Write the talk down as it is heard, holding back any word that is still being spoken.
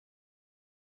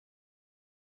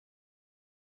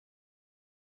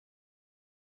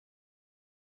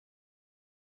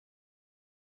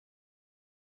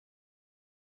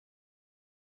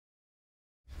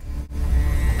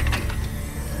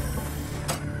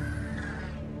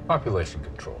Population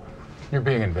control. You're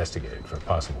being investigated for a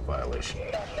possible violation.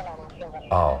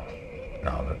 Oh,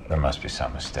 no, there must be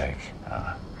some mistake.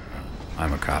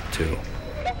 I'm a cop, too.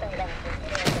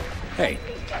 Hey,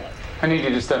 I need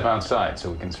you to step outside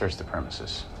so we can search the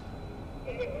premises.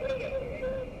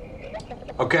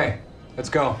 Okay, let's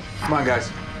go. Come on,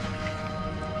 guys.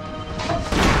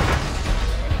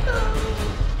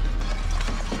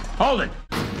 Hold it!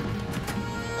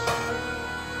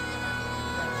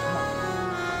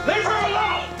 Leave her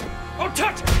alone! Don't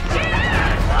touch her!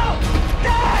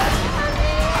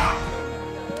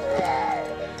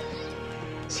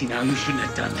 See, now you shouldn't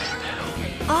have done that,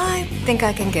 pal. I think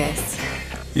I can guess.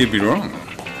 You'd be wrong.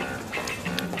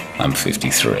 I'm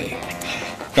 53.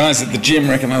 Guys at the gym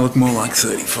reckon I look more like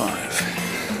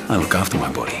 35. I look after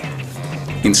my body,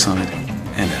 inside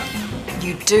and out.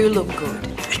 You do look good.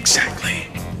 Exactly.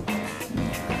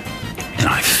 And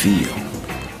I feel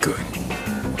good.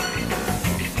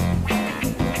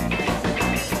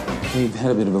 We've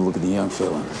had a bit of a look at the young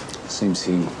fella. Seems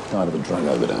he died of a drug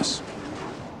overdose.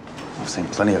 I've seen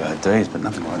plenty of ODs, but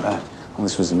nothing like that. Well,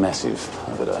 this was a massive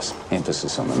overdose.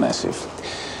 Emphasis on the massive.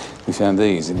 We found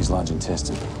these in his large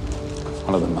intestine.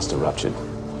 One of them must have ruptured.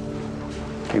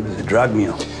 He was a drug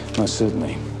mule. Most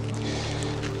certainly.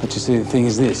 But you see, the thing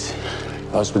is this.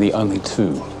 Those were the only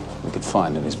two we could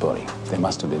find in his body. There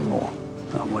must have been more.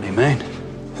 Oh, what do you mean?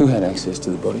 Who had access to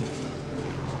the body?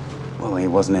 Well, he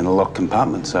wasn't in a locked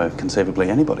compartment, so conceivably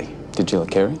anybody. Did Jill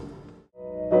carry?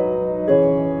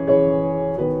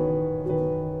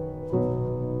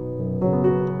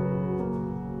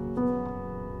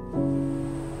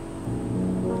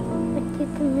 What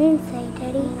did the moon say,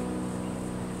 Daddy?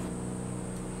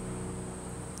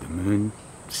 The moon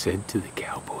said to the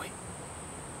cowboy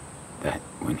that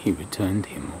when he returned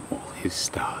him all his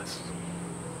stars,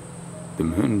 the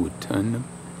moon would turn them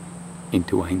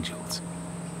into angels,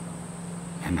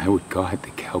 and they would guide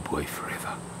the cowboy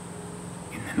forever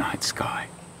in the night sky.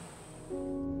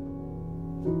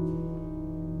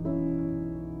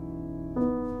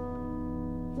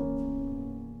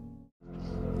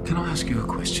 Can I ask you a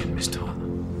question, Miss Tyler?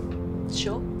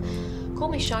 Sure. Call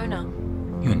me Shona.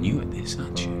 You're new at this,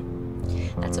 aren't you?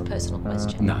 That's a personal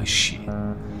question. No shit.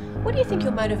 What do you think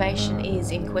your motivation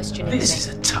is in questioning This me? is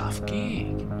a tough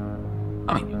gig.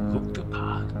 I mean, you looked the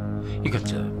part. You got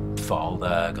the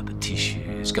folder, got the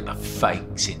tissues, got the fake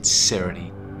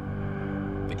sincerity.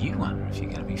 But you wonder if you're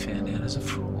going to be found out as a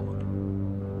fraud.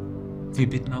 Have you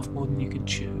bitten off more than you can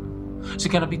chew? Is it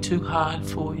going to be too hard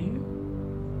for you?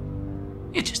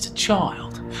 You're just a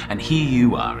child. And here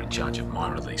you are in charge of my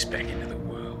release back into the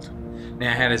world.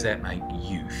 Now, how does that make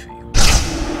you feel?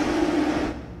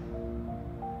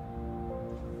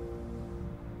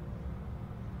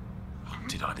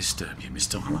 Did I disturb you, Miss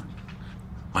Tyler?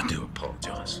 I do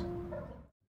apologise.